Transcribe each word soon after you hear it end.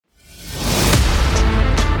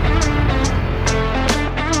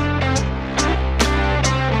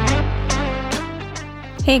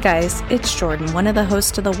Hey guys, it's Jordan, one of the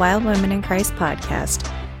hosts of the Wild Women in Christ podcast.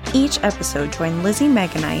 Each episode, join Lizzie,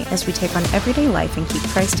 Meg, and I as we take on everyday life and keep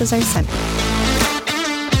Christ as our center.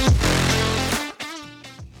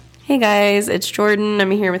 Hey guys, it's Jordan.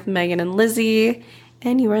 I'm here with Megan and Lizzie,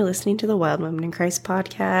 and you are listening to the Wild Women in Christ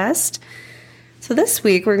podcast. So this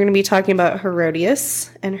week, we're going to be talking about Herodias,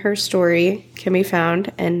 and her story can be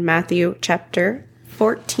found in Matthew chapter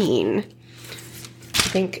 14.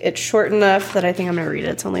 I think it's short enough that I think I'm going to read it.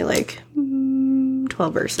 It's only like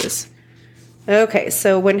 12 verses. Okay,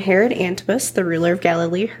 so when Herod Antipas, the ruler of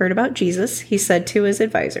Galilee, heard about Jesus, he said to his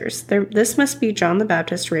advisors, "This must be John the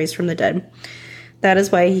Baptist raised from the dead. That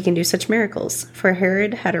is why he can do such miracles." For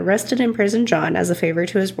Herod had arrested and imprisoned John as a favor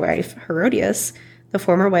to his wife, Herodias, the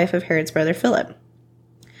former wife of Herod's brother Philip.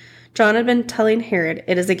 John had been telling Herod,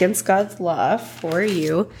 "It is against God's law for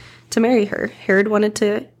you to marry her." Herod wanted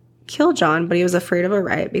to kill John, but he was afraid of a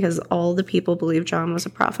riot because all the people believed John was a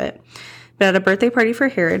prophet. But at a birthday party for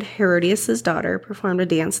Herod, Herodias' daughter performed a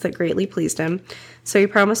dance that greatly pleased him, so he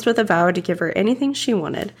promised with a vow to give her anything she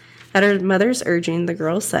wanted. At her mother's urging, the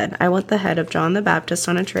girl said, "I want the head of John the Baptist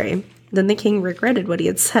on a tray." Then the king regretted what he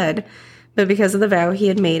had said, but because of the vow he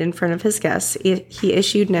had made in front of his guests, he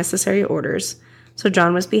issued necessary orders. So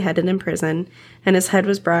John was beheaded in prison, and his head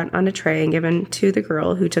was brought on a tray and given to the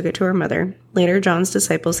girl, who took it to her mother. Later, John's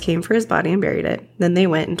disciples came for his body and buried it. Then they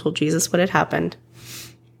went and told Jesus what had happened.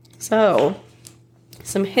 So,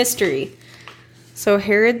 some history. So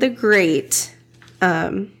Herod the Great,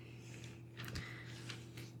 hold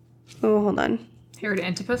on. Herod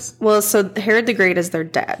Antipas? Well, so Herod the Great is their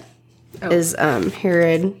dad. Is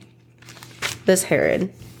Herod, this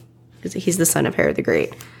Herod, he's the son of Herod the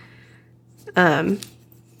Great.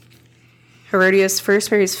 Herodias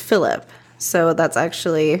first marries Philip, so that's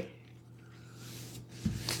actually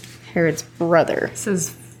Herod's brother. This is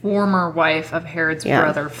former wife of Herod's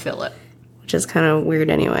brother Philip. Which is kind of weird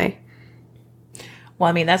anyway. Well,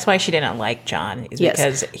 I mean, that's why she didn't like John, is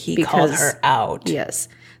because he called her out. Yes.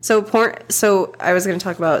 So I was going to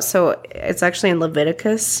talk about, so it's actually in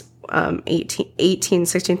Leviticus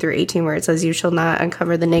 16 through 18, where it says, "You shall not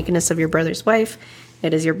uncover the nakedness of your brother's wife.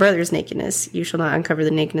 It is your brother's nakedness. You shall not uncover the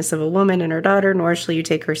nakedness of a woman and her daughter, nor shall you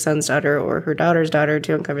take her son's daughter or her daughter's daughter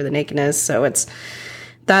to uncover the nakedness." So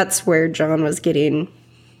that's where John was getting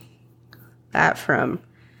that from.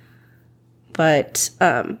 But,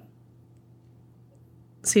 so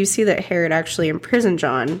you see that Herod actually imprisoned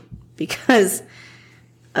John because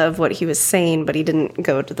of what he was saying, but he didn't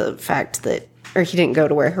go to the fact that, or he didn't go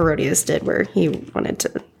to where Herodias did, where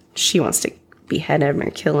she wants to behead him or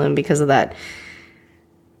kill him because of that.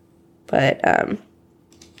 But,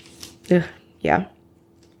 yeah.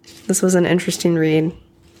 This was an interesting read.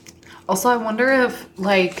 Also, I wonder if,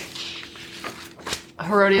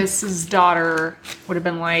 Herodias' daughter would have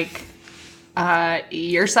been like,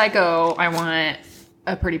 "You're psycho, I want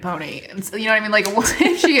a pretty pony." And so, you know what I mean? What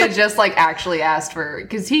if she had just, actually asked for...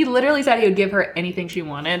 Because he literally said he would give her anything she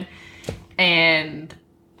wanted. And,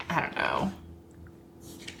 I don't know.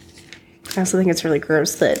 I also think it's really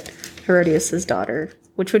gross that Herodias' daughter,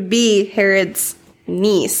 which would be Herod's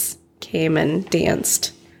niece, came and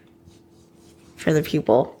danced for the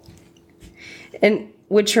people. And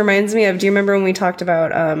which reminds me of, do you remember when we talked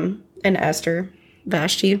about in Esther,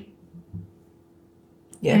 Vashti?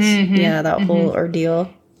 Yes. Mm-hmm. Yeah, that whole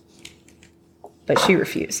ordeal. But she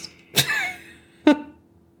refused.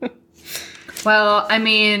 Well, I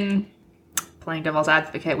mean, playing devil's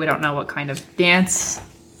advocate, we don't know what kind of dance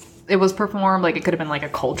it was performed. It could have been a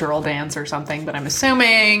cultural dance or something, but I'm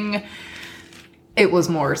assuming it was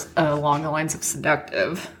more along the lines of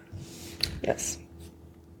seductive. Yes.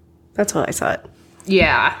 That's how I saw it.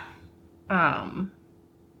 Yeah.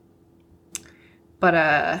 But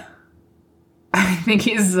I think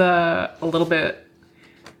he's a little bit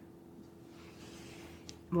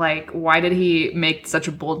why did he make such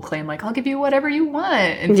a bold claim? I'll give you whatever you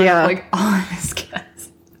want. In front of all of his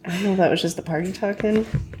guests. I don't know if that was just the party talking.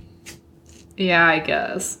 Yeah, I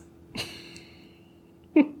guess.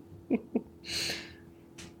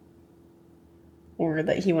 Or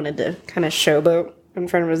that he wanted to kind of showboat in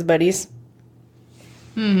front of his buddies.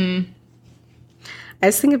 Mm-hmm. I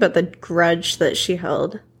was thinking about the grudge that she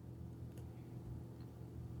held.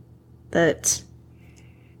 That...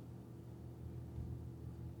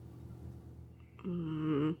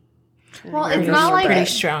 Well, it's not pretty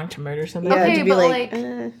strong to murder somebody. Yeah, okay,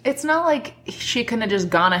 but it's not like she couldn't have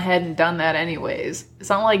just gone ahead and done that anyways. It's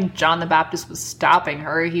not like John the Baptist was stopping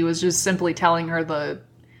her. He was just simply telling her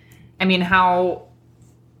how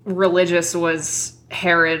religious was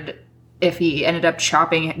Herod if he ended up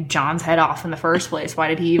chopping John's head off in the first place? Why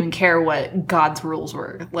did he even care what God's rules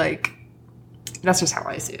were? Like, that's just how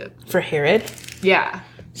I see it. For Herod? Yeah.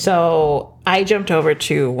 So I jumped over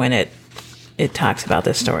to when it talks about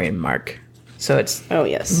this story in Mark. So it's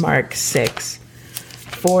Mark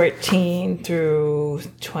 6:14 through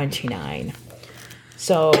 29.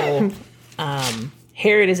 So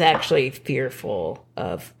Herod is actually fearful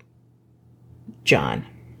of John.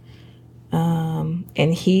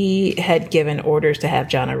 And he had given orders to have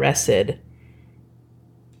John arrested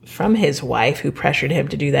from his wife, who pressured him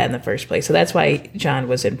to do that in the first place. So that's why John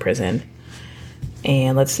was in prison.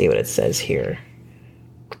 And let's see what it says here.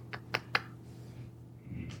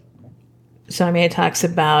 So, it talks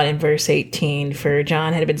about in verse 18, for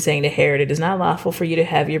John had been saying to Herod, it is not lawful for you to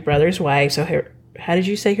have your brother's wife. So, how did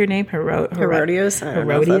you say her name? Herodias? I don't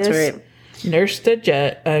know if that's right. Nursed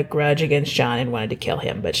a grudge against John and wanted to kill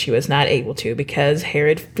him, but she was not able to because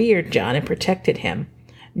Herod feared John and protected him,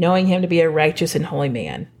 knowing him to be a righteous and holy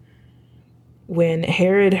man. When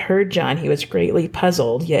Herod heard John, he was greatly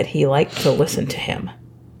puzzled, yet he liked to listen to him.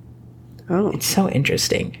 Oh. It's so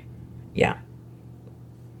interesting. Yeah.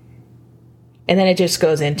 And then it just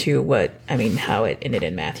goes into how it ended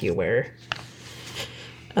in Matthew, where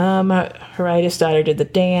Herodias' daughter did the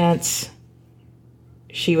dance.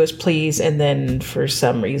 She was pleased, and then for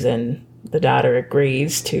some reason, the daughter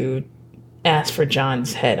agrees to ask for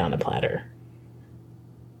John's head on a platter.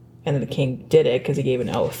 And then the king did it because he gave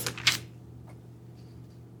an oath.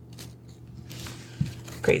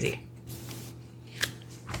 Crazy.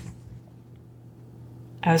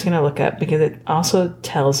 I was going to look up because it also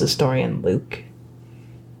tells the story in Luke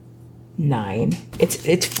 9.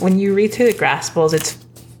 It's when you read through the Gospels,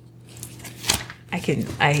 I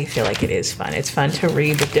feel like it is fun. It's fun to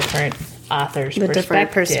read the different authors'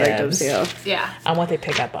 different perspectives, yeah, on what they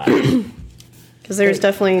pick up on. Because there's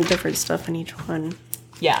definitely different stuff in each one.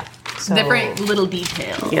 Yeah, so, different little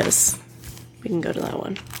details. Yes, we can go to that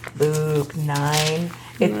one. Luke 9.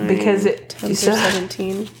 Because 10 through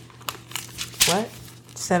 17. What?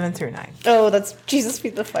 7 through 9. Oh, that's Jesus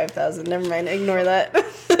feed the 5,000. Never mind. Ignore that.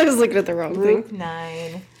 I was looking at the wrong Luke thing.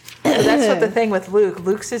 9. So that's what the thing with Luke.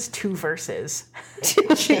 Luke's is 2 verses.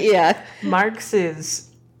 Yeah. Mark's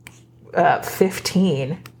is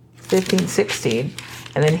 15, 16.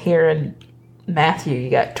 And then here in Matthew,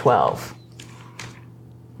 you got 12.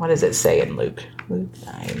 What does it say in Luke? Luke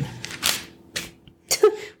 9.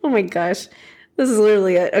 Oh my gosh. This is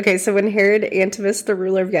literally it. Okay, so when Herod Antipas, the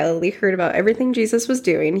ruler of Galilee, heard about everything Jesus was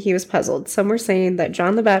doing, he was puzzled. Some were saying that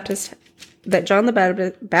John the Baptist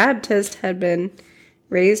had been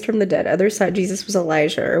raised from the dead. Others thought Jesus was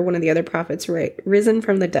Elijah or one of the other prophets risen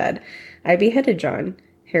from the dead. I beheaded John,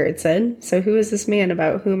 Herod said. So who is this man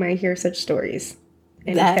about whom I hear such stories?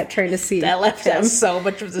 And he kept trying to see. That left out so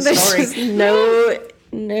much of the story. There's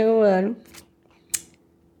no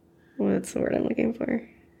what's the word I'm looking for?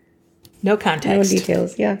 No context. No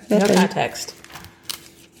details. Yeah. Nothing. No context.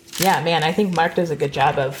 Yeah, man, I think Mark does a good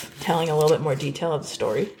job of telling a little bit more detail of the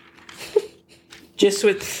story. Just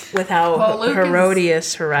with how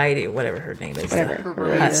Herodias, whatever her name is.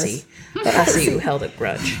 Hussy who held a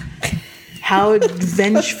grudge. How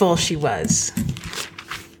vengeful she was.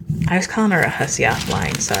 I was calling her a hussy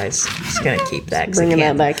offline, so I was just going to keep that. Bringing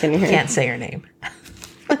that back in here. Can't say her name.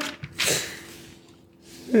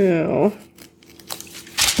 Oh.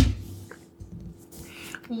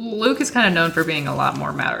 Luke is kind of known for being a lot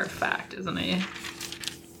more matter of fact, isn't he?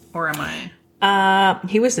 Or am I?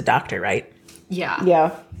 He was the doctor, right? Yeah.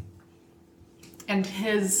 Yeah. And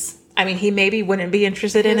he maybe wouldn't be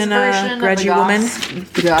interested in a grudgy woman.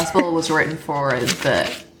 The gospel was written for the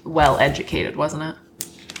well-educated, wasn't it?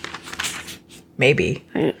 Maybe.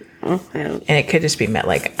 I don't. And it could just be met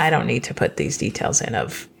like, I don't need to put these details in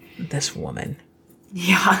of this woman.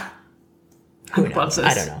 Yeah. Who knows?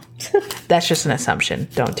 I don't know. That's just an assumption.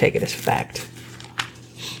 Don't take it as fact.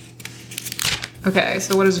 Okay,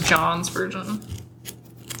 so what is John's version?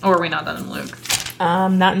 Or are we not done in Luke?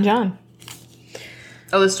 Not in John.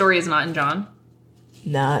 Oh, the story is not in John?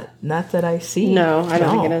 Not that I see. No, I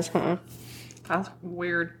don't think it is, That's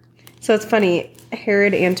weird. So it's funny.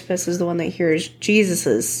 Herod Antipas is the one that hears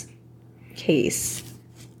Jesus's case.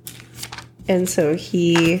 And so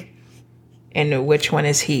he... And which one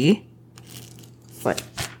is he? What?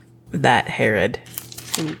 That Herod.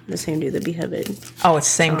 The same dude that beheaded. Oh, it's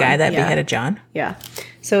the same guy that beheaded John? Yeah.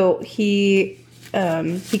 So he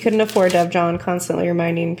couldn't afford to have John constantly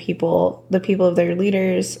reminding the people of their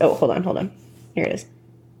leaders. Oh, hold on. Here it is.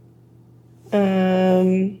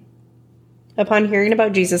 Upon hearing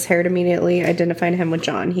about Jesus, Herod immediately identified him with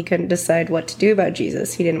John. He couldn't decide what to do about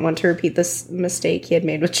Jesus. He didn't want to repeat this mistake he had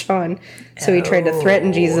made with John, so he tried to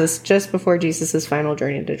threaten Jesus just before Jesus' final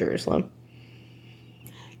journey to Jerusalem.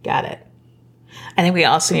 Got it. I think we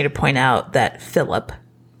also need to point out that Philip,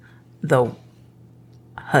 the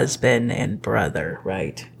husband and brother,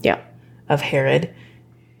 right? Yeah. Of Herod,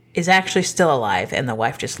 is actually still alive, and the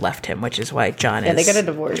wife just left him, which is why John is... Yeah, they got a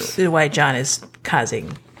divorce. Why John is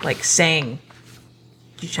causing, like, saying,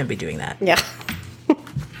 you shouldn't be doing that. Yeah.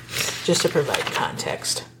 Just to provide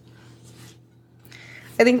context.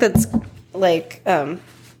 I think that's, like,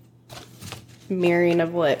 mirroring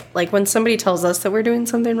of what... Like, when somebody tells us that we're doing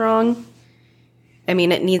something wrong, I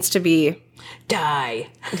mean, it needs to be... Die.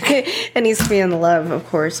 It needs to be in love, of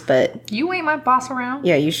course, but... You ain't my boss around.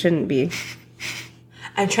 Yeah, you shouldn't be...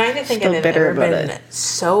 I'm trying to think of I've ever been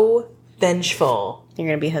so vengeful. You're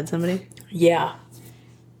going to behead somebody? Yeah.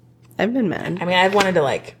 I've been mad. I mean, I've wanted to,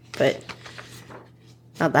 like... But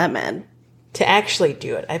not that mad. To actually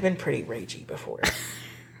do it. I've been pretty ragey before.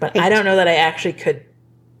 But I don't know that I actually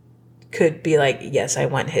could be like, yes, I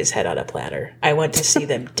want his head on a platter. I want to see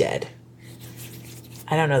them dead.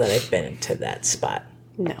 I don't know that I've been to that spot.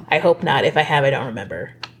 No. I hope not. If I have, I don't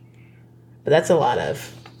remember. But that's a lot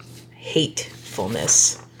of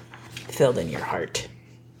hatefulness filled in your heart.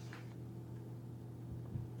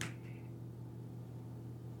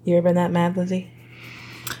 You ever been that mad, Lizzie?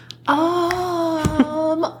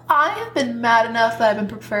 I have been mad enough that I've been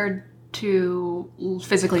prepared to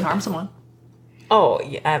physically harm someone. Oh,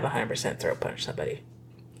 yeah, I have 100% throat punch somebody.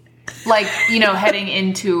 Like, heading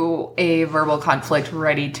into a verbal conflict,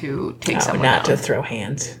 ready to take someone not down. to throw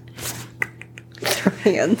hands. Throw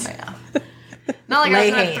hands. Yeah. Not like I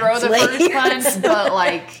was going to throw the first punch, but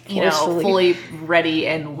like, fully ready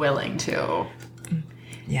and willing to.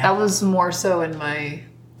 Yeah. That was more so in my,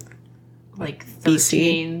 like,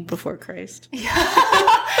 13. BC, before Christ. Yeah.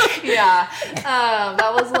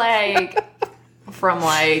 That was like from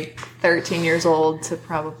like 13 years old to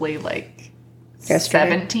probably like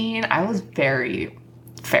 17. I was very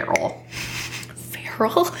feral.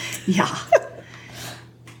 Feral? Yeah.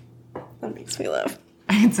 That makes me laugh.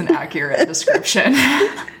 It's an accurate description.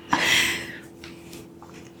 I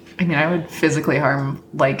mean, I would physically harm,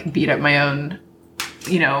 like, beat up my own,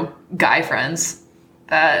 guy friends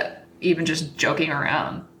that even just joking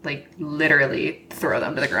around, like, literally throw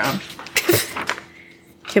them to the ground.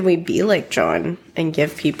 Can we be like John and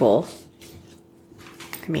give people,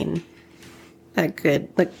 a good,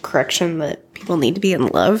 correction that people need to be in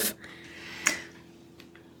love?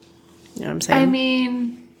 You know what I'm saying? I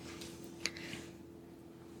mean...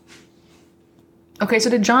 Okay, so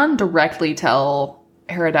did John directly tell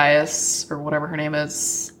Herodias, or whatever her name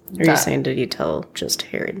is? Are you saying, did he tell just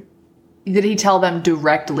Herod? Did he tell them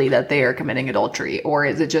directly that they are committing adultery, or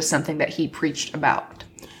is it just something that he preached about?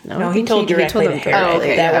 No, he told directly to Herod. Oh,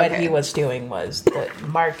 okay, that what he was doing was that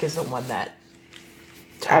Mark is the one that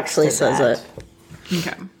actually says it.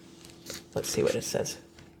 Okay. Let's see what it says.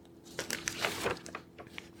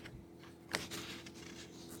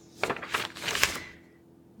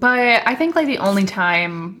 But I think, like, the only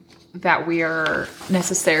time that we are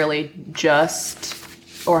necessarily just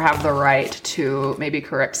or have the right to maybe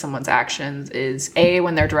correct someone's actions is A,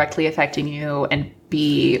 when they're directly affecting you, and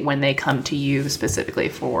B, when they come to you specifically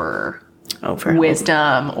for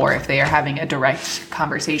wisdom, or if they are having a direct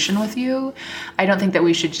conversation with you. I don't think that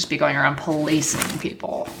we should just be going around policing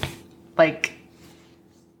people. Like,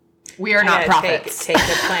 we are not prophets. Take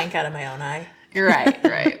the plank out of my own eye. You're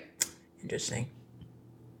right. Interesting.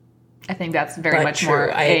 I think that's very much true.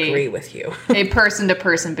 more I agree with you. A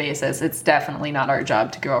person-to-person basis. It's definitely not our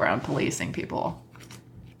job to go around policing people.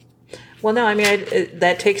 Well, no, I mean,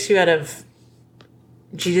 that takes you out of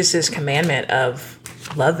Jesus' commandment of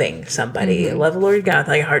loving somebody. Mm-hmm. Love the Lord God with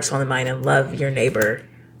all your heart, soul, and mind, and love your neighbor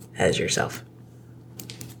as yourself.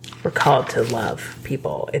 We're called to love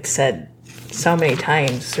people. It's said so many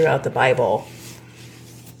times throughout the Bible.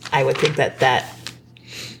 I would think that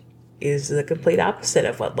is the complete opposite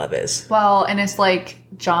of what love is. Well, and it's like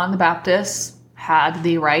John the Baptist had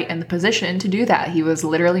the right and the position to do that. He was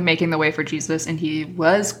literally making the way for Jesus, and he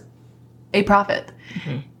was a prophet.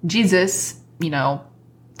 Mm-hmm. Jesus,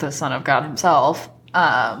 the Son of God himself,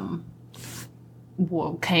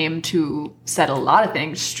 came to set a lot of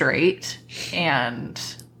things straight, and,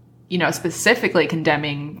 specifically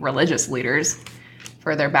condemning religious leaders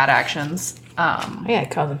for their bad actions. I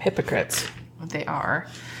call them hypocrites. They are.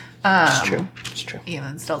 It's true.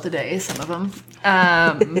 Even still today, some of them.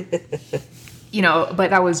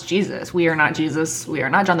 But that was Jesus. We are not Jesus. We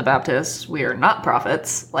are not John the Baptist. We are not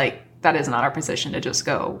prophets. Like, that is not our position to just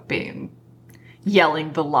go being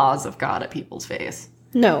yelling the laws of God at people's face.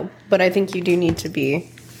 No, but I think you do need to be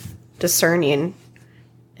discerning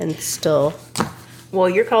and still... Well,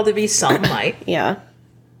 you're called to be some light. Yeah.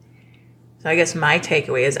 So I guess my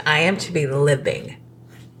takeaway is I am to be living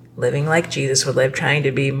like Jesus would live, trying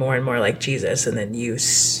to be more and more like Jesus, and then you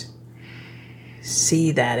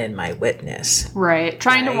see that in my witness. Right.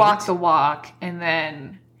 Trying to walk the walk, and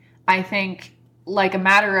then I think like a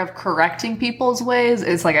matter of correcting people's ways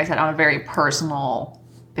is, like I said, on a very personal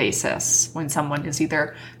basis when someone is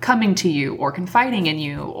either coming to you or confiding in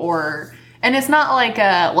you, or... And it's not like,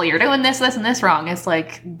 well, you're doing this, and this wrong. It's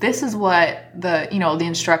like, this is what the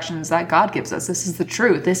instructions that God gives us. This is the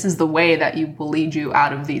truth. This is the way that will lead you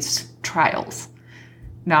out of these trials.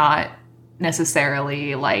 Not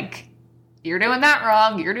necessarily like, you're doing that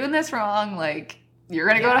wrong. You're doing this wrong. Like, you're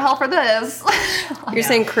going to go to hell for this. You're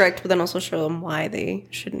saying correct, but then also show them why they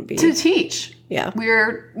shouldn't be. To teach. Yeah.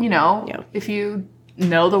 We're, if you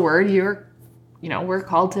know the word, we're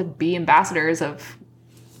called to be ambassadors of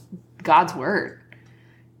God's word,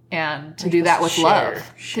 and to do that with love,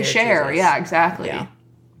 to share. Jesus. Yeah, exactly. Yeah.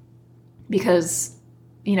 Because,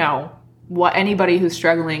 what anybody who's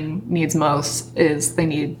struggling needs most is they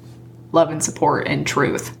need love and support and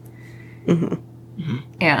truth. Mm-hmm. Mm-hmm.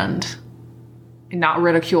 And not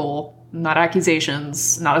ridicule, not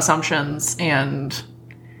accusations, not assumptions. And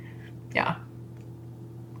yeah,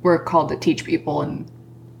 we're called to teach people and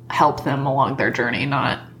help them along their journey,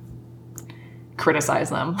 not criticize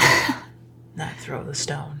them. Not throw the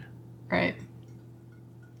stone. Right.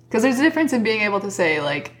 Because there's a difference in being able to say,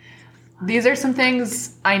 like, these are some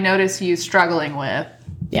things I notice you struggling with.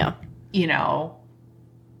 Yeah.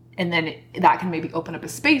 And then that can maybe open up a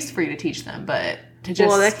space for you to teach them. But to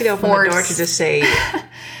just that could open the door to just say,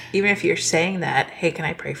 even if you're saying that, hey, can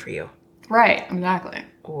I pray for you? Right. Exactly.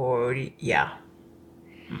 Or, yeah.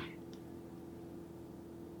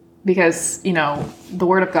 Because, the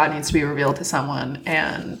word of God needs to be revealed to someone,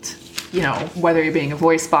 and, whether you're being a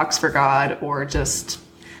voice box for God or just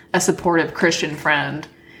a supportive Christian friend,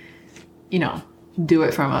 do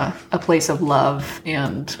it from a place of love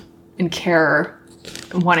and care,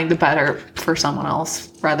 wanting the better for someone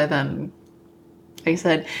else, rather than, like I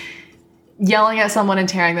said, yelling at someone and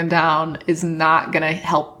tearing them down is not going to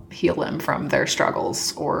help heal them from their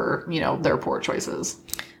struggles or, their poor choices.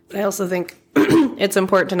 I also think it's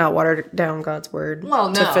important to not water down God's word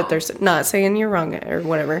to fit their... Not saying you're wrong or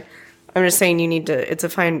whatever. I'm just saying you need to... It's a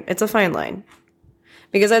fine line.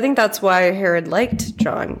 Because I think that's why Herod liked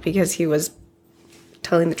John, because he was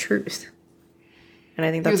telling the truth. And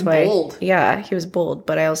I think that's why... He was bold. Yeah, he was bold,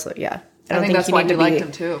 but I also... Yeah. I think that's why he liked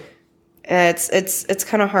him too. It's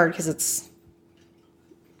kind of hard because it's...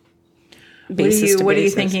 What are you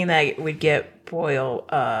thinking that would get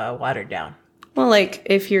watered down? Well, like,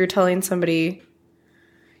 if you're telling somebody,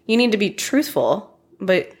 you need to be truthful,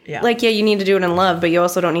 but, you need to do it in love, but you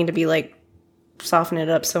also don't need to be, like, soften it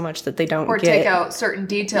up so much that they don't or take out certain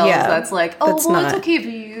details that's like, it's okay for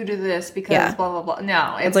you to do this because blah, blah, blah.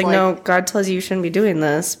 No, it's like, no, God tells you shouldn't be doing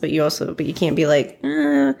this, but you can't be like,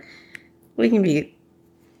 we can be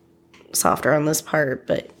softer on this part,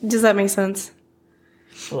 but does that make sense?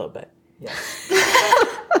 A little bit, yeah.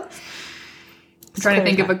 I'm trying to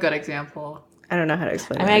think of a good example. I don't know how to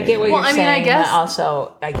explain it. I get what you're saying. I guess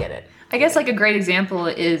also I get it. I guess like a great example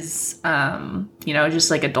is,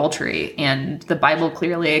 just like adultery, and the Bible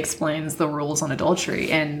clearly explains the rules on adultery.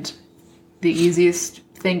 And the easiest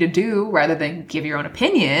thing to do, rather than give your own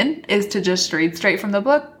opinion, is to just read straight from the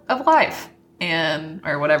book of life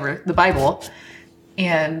or whatever, the Bible,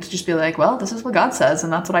 and just be like, well, this is what God says,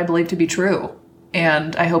 and that's what I believe to be true.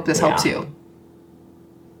 And I hope this helps you.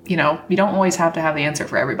 You don't always have to have the answer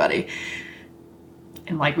for everybody.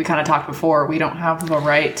 And like we kind of talked before, we don't have the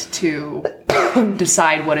right to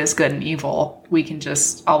decide what is good and evil. All we can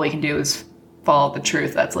do is follow the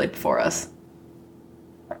truth that's laid before us.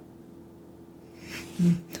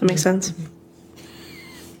 Does that make sense?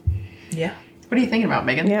 Yeah. What are you thinking about,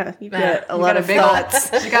 Megan? Yeah, you got a lot of thoughts.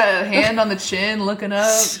 She got a hand on the chin looking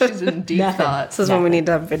up. She's in deep thoughts. This is when we need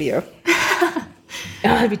to have video.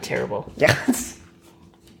 That'd be terrible. Yeah.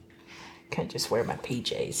 Can't just wear my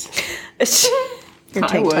PJs. Your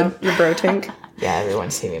tank top, your bro tank. Yeah,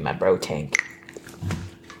 everyone's seeing me in my bro tank.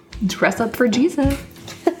 Dress up for Jesus.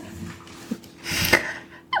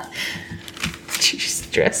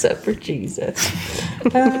 Just dress up for Jesus.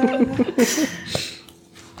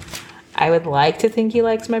 I would like to think he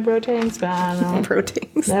likes my bro tanks, but I don't know. Bro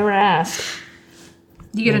tanks. Never asked.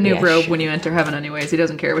 You get a new robe when you enter heaven anyways. He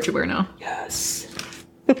doesn't care what you wear now. Yes.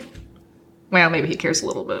 Well, maybe he cares a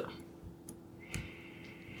little bit.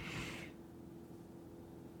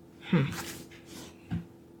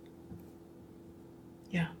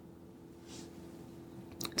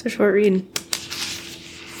 It's a short read.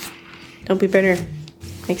 Don't be bitter.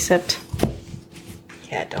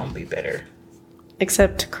 Yeah, don't be bitter.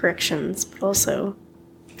 Accept corrections, but also...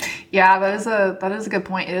 Yeah, that is a good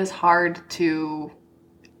point. It is hard to...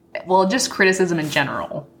 Well, just criticism in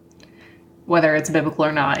general, whether it's biblical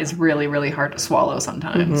or not, is really, really hard to swallow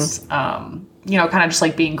sometimes. Kind of just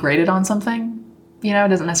like being graded on something. It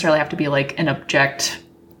doesn't necessarily have to be like an object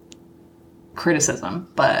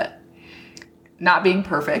criticism, but not being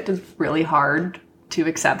perfect is really hard to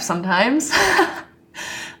accept sometimes.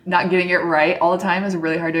 Not getting it right all the time is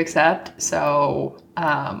really hard to accept. So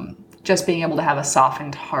just being able to have a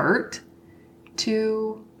softened heart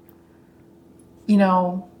to,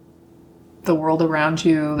 the world around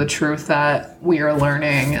you, the truth that we are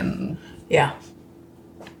learning. And yeah.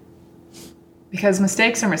 Because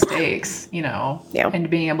mistakes are mistakes, Yeah. and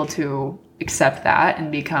being able to accept that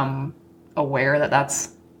and become aware that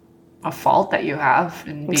that's a fault that you have.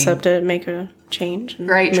 And accept it, make a change. And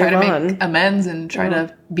right, try to on. make amends and try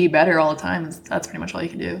to be better all the time. That's pretty much all you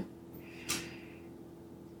can do.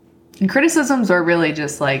 And criticisms are really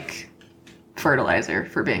just like fertilizer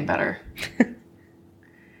for being better.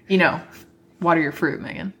 Water your fruit,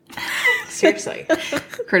 Megan. Seriously.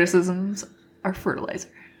 Criticisms are fertilizer.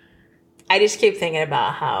 I just keep thinking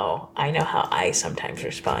about how I sometimes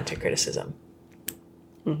respond to criticism.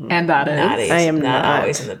 Mm-hmm. And that is? I am not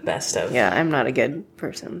always in the best of. Yeah, I'm not a good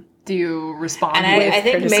person. Do you respond and with I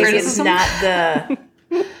think criticism? maybe it's not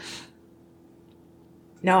the...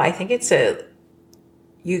 No, I think it's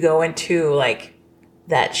you go into like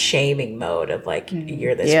that shaming mode of like,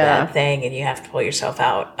 you're this bad thing and you have to pull yourself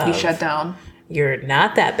out. You shut down. You're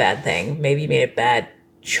not that bad thing. Maybe you made a bad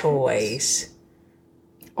choice.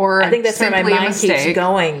 Or I think that's where my mind keeps going.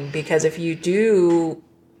 going, because if you do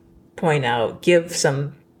point out, give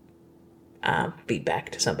some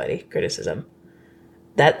feedback to somebody, criticism,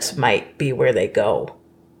 that might be where they go.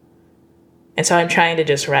 And so I'm trying to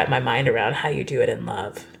just wrap my mind around how you do it in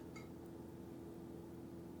love.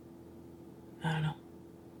 I don't know.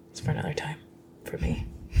 It's for another time for me.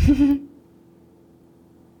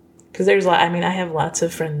 Because I have lots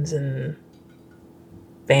of friends and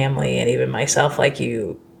family and even myself, like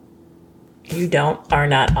you are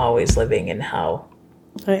not always living in how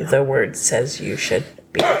the word says you should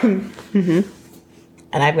be. And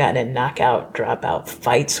I've gotten in knockout, dropout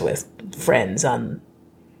fights with friends on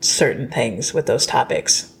certain things with those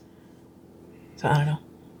topics. So I don't know.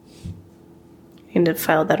 You need to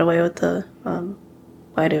file that away with the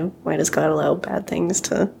why does God allow bad things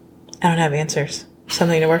to... I don't have answers.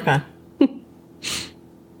 Something to work on.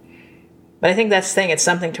 But I think that's the thing. It's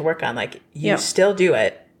something to work on. Like, you still do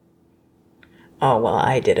it. Oh, well,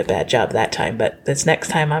 I did a bad job that time, but this next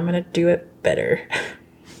time I'm going to do it better.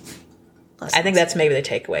 I think that's maybe the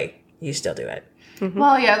takeaway. You still do it. Mm-hmm.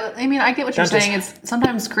 Well, yeah. I get what you're saying. It's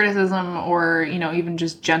sometimes criticism or, even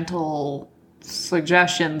just gentle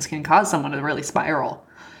suggestions can cause someone to really spiral.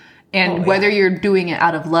 And whether you're doing it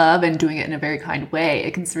out of love and doing it in a very kind way,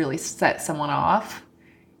 it can really set someone off.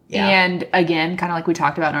 Yeah. And again, kind of like we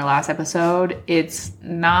talked about in our last episode, it's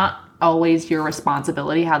not always your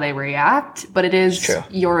responsibility how they react, but it is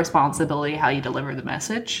your responsibility how you deliver the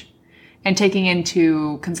message. And taking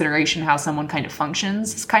into consideration how someone kind of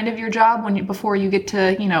functions is kind of your job before you get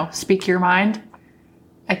to, speak your mind.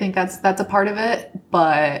 I think that's a part of it.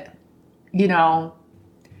 But,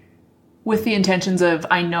 with the intentions of,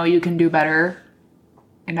 I know you can do better,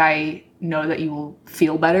 and I know that you will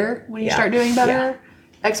feel better when you start doing better,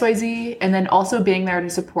 XYZ, and then also being there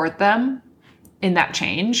to support them in that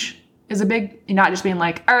change is a big, not just being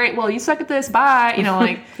like, all right, well, you suck at this, bye,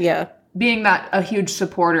 being that a huge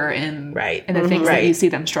supporter in the things that you see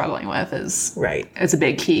them struggling with is a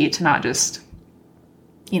big key to not just,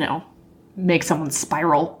 make someone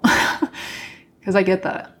spiral. Because I get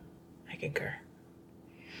that. I concur.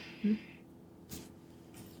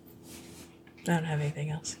 I don't have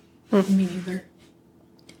anything else. Me neither.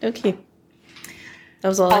 Okay. That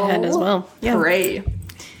was all I had as well. Yeah. Pray.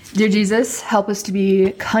 Dear Jesus, help us to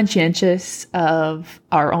be conscientious of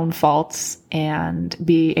our own faults and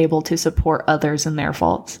be able to support others in their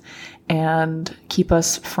faults, and keep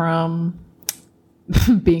us from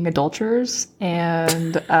being adulterers,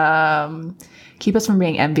 and keep us from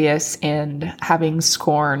being envious and having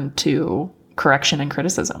scorn to correction and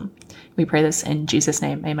criticism. We pray this in Jesus'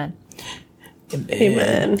 name. Amen.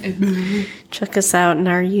 Amen. Check us out in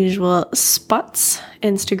our usual spots,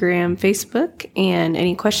 Instagram, Facebook, and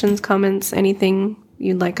any questions, comments, anything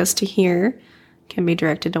you'd like us to hear can be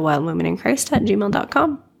directed to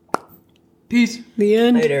wildwomeninchrist@gmail.com. Peace. The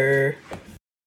end. Later.